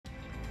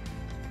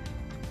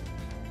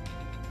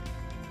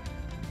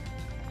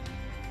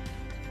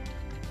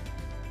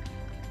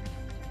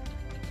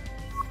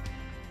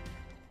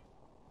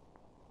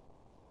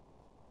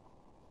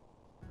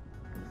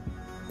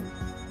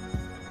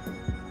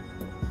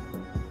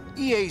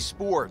EA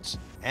Sports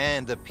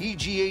and the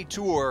PGA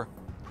Tour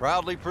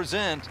proudly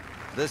present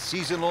the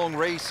season-long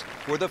race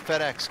for the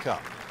FedEx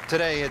Cup.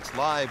 Today, it's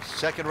live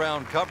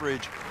second-round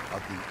coverage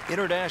of the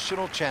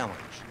International Challenge.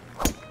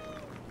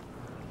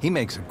 He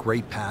makes a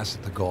great pass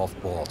at the golf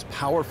ball. It's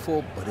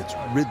powerful, but it's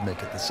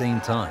rhythmic at the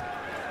same time.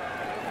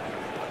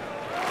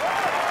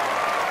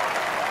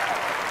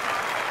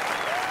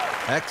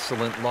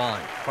 Excellent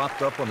line,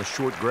 propped up on the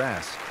short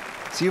grass.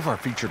 See if our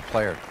featured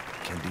player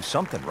can do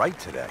something right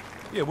today.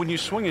 Yeah, when you're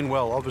swinging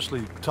well,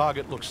 obviously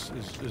target looks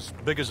as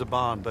big as a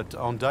barn, but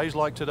on days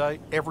like today,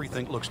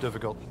 everything looks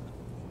difficult.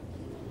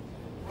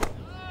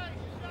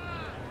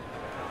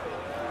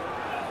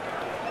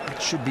 It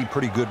should be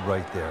pretty good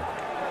right there.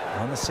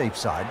 On the safe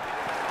side.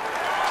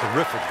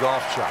 Terrific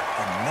golf shot.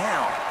 And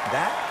now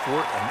that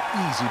for an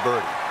easy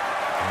birdie.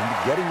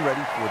 And getting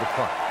ready for the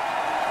putt.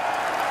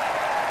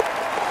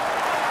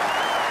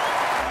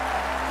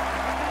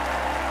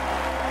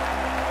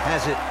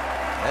 Has it.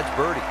 That's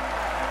birdie.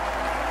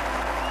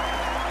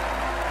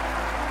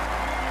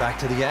 Back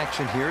to the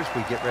action here as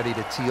we get ready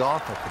to tee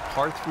off at the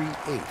par 3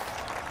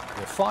 8th.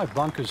 There are 5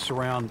 bunkers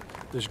surround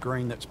this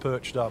green that's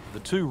perched up. The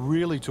 2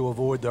 really to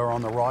avoid, they're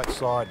on the right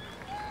side.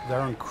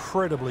 They're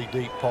incredibly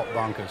deep pot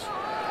bunkers.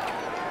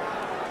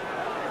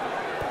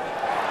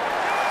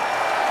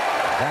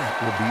 That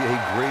will be a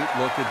great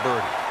look at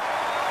birdie.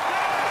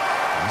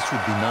 This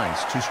would be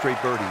nice. 2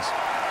 straight birdies.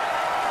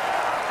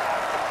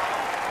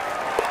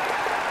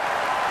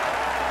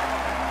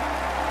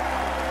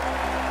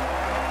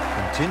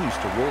 Continues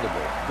to roll the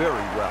ball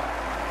very well.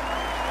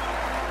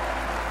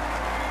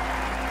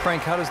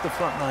 Frank, how does the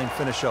front 9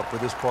 finish up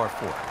with this par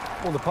 4?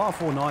 Well, the par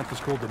 4 ninth is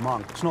called the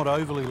Monk. It's not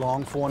overly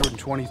long,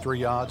 423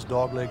 yards,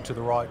 dogleg to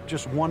the right.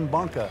 Just 1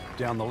 bunker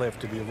down the left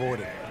to be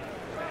avoided.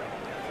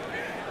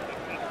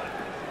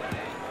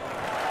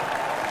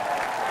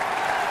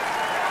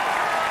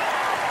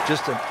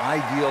 Just an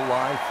ideal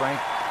lie, Frank.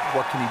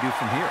 What can he do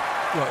from here?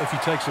 Well, if he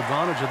takes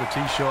advantage of the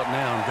tee shot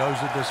now and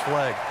goes at this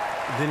flag,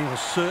 then he will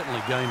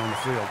certainly gain on the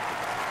field.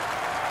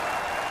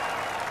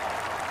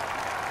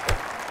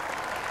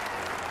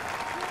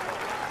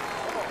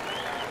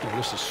 Well,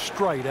 this is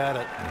straight at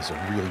it. It's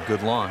a really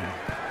good line.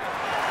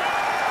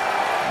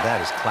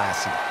 That is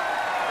classy.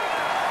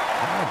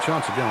 I had a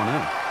chance of going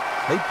in.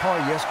 Made par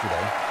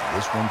yesterday.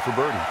 This one for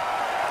birdie.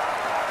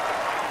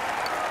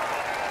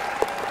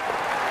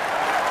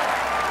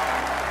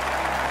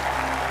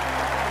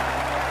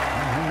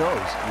 Who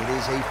knows? It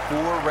is a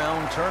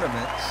 4-round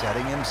tournament,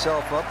 setting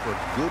himself up for a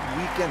good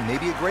weekend,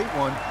 maybe a great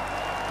one.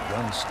 The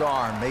young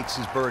star makes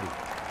his birdie.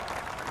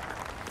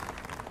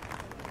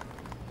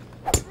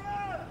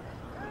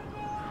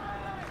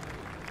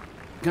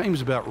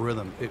 Game's about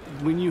rhythm.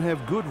 When you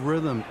have good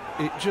rhythm,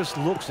 it just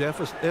looks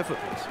effortless.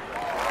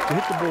 To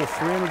hit the ball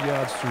 300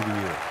 yards through the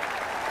air,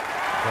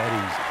 that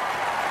easy.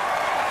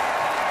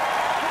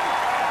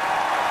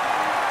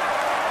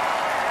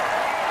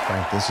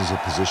 Frank, this is a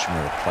position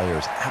where the player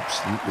is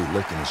absolutely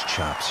licking his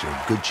chops here.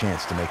 Good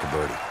chance to make a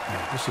birdie.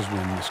 Yeah, this is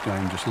when this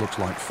game just looks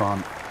like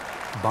fun.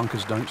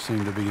 Bunkers don't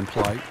seem to be in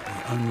play.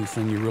 The only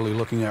thing you're really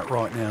looking at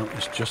right now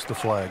is just the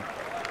flag.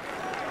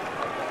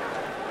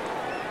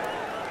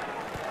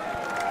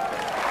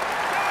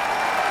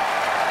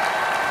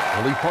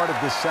 Early part of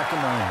this second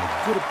 9,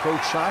 a good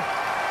approach shot.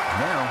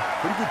 Now,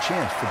 pretty good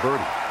chance for birdie.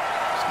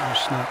 It's no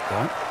snap,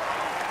 though.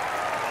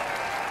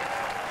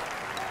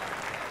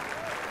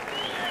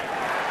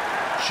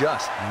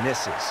 Just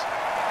misses.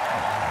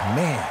 Oh,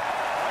 man.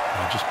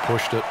 I just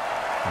pushed it.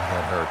 And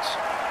that hurts.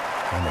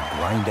 Trying to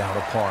grind out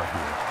a par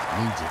here.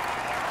 Needs it.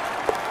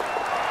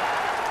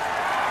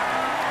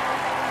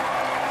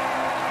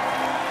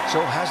 So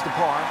has the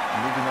par.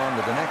 Moving on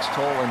to the next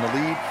hole, and the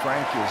lead,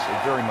 Frank, is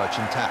very much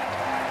intact.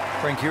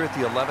 Frank, here at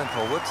the 11th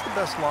hole, what's the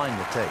best line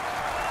to take?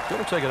 Got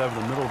to take it over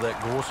the middle of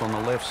that gorse on the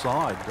left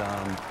side.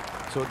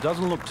 So it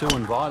doesn't look too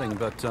inviting,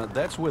 but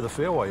that's where the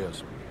fairway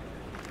is.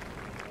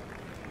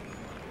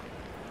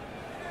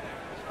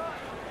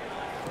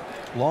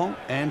 Long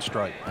and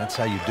straight. That's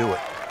how you do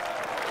it.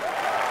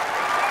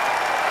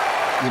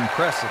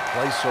 Impressive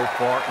play so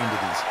far into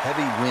these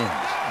heavy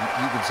winds.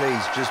 You could say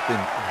he's just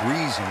been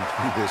breezing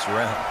through this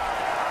round.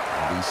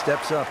 And he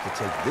steps up to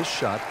take this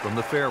shot from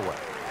the fairway.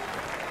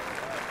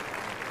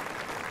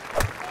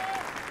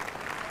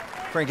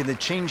 Frank, in the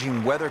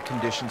changing weather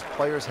conditions,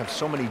 players have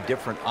so many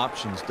different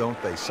options, don't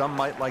they? Some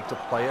might like to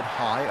play it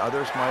high.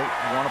 Others might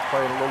want to play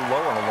it a little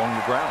lower along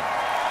the ground.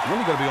 You've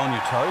really got to be on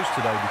your toes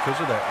today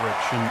because of that,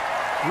 Rich. And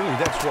really,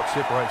 that's what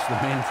separates the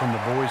men from the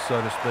boys,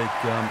 so to speak.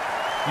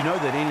 You know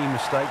that any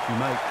mistake you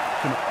make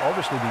can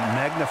obviously be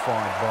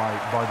magnified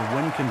by the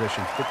wind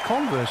conditions. But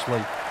conversely,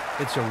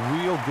 it's a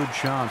real good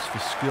chance for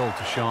skill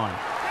to shine.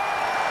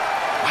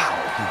 Wow,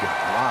 he got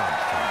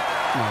robbed from it.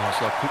 No, it's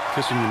like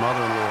kissing your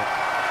mother-in-law.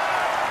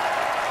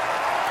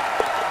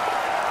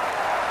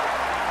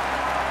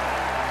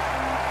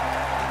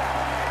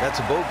 That's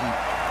a bogey,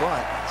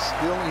 but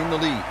still in the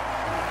lead.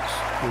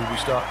 We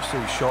start to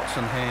see shots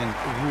in hand,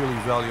 really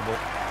valuable.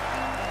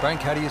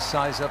 Frank, how do you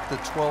size up the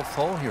 12th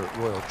hole here at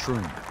Royal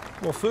Troon?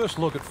 Well, first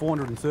look at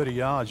 430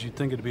 yards, you'd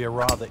think it'd be a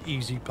rather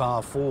easy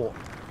par 4.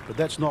 But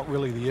that's not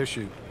really the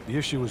issue. The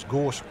issue is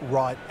course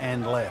right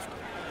and left.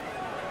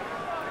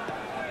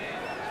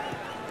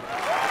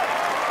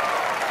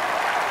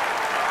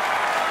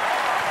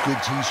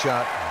 Good tee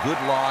shot, good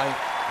lie,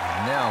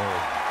 and now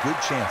a good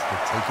chance to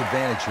take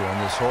advantage here on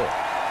this hole.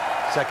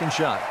 Second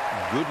shot,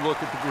 good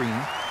look at the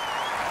green.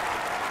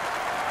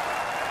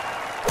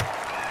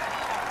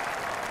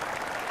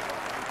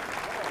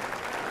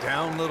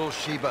 Down, little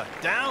Sheba,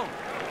 down.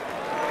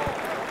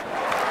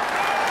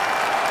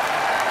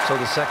 So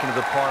the second of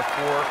the par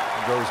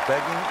 4 goes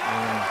begging,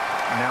 and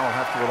now we'll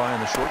have to rely on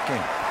the short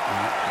game.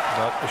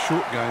 But a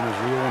short game, as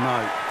we all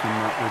know, can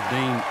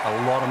redeem a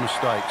lot of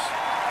mistakes.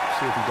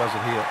 See if he does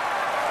it here.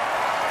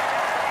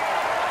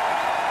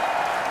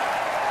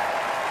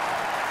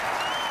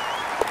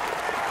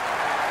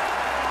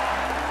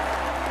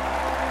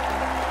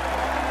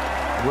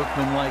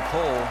 Workmanlike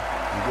hole,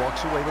 he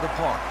walks away with a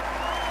par.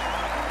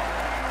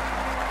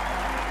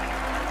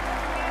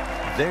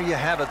 There you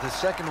have it. The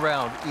second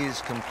round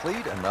is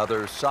complete.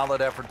 Another solid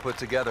effort put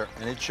together,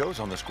 and it shows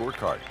on the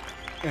scorecard.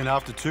 And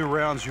after 2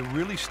 rounds, you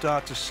really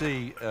start to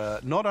see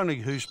not only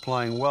who's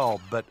playing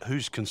well, but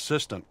who's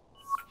consistent.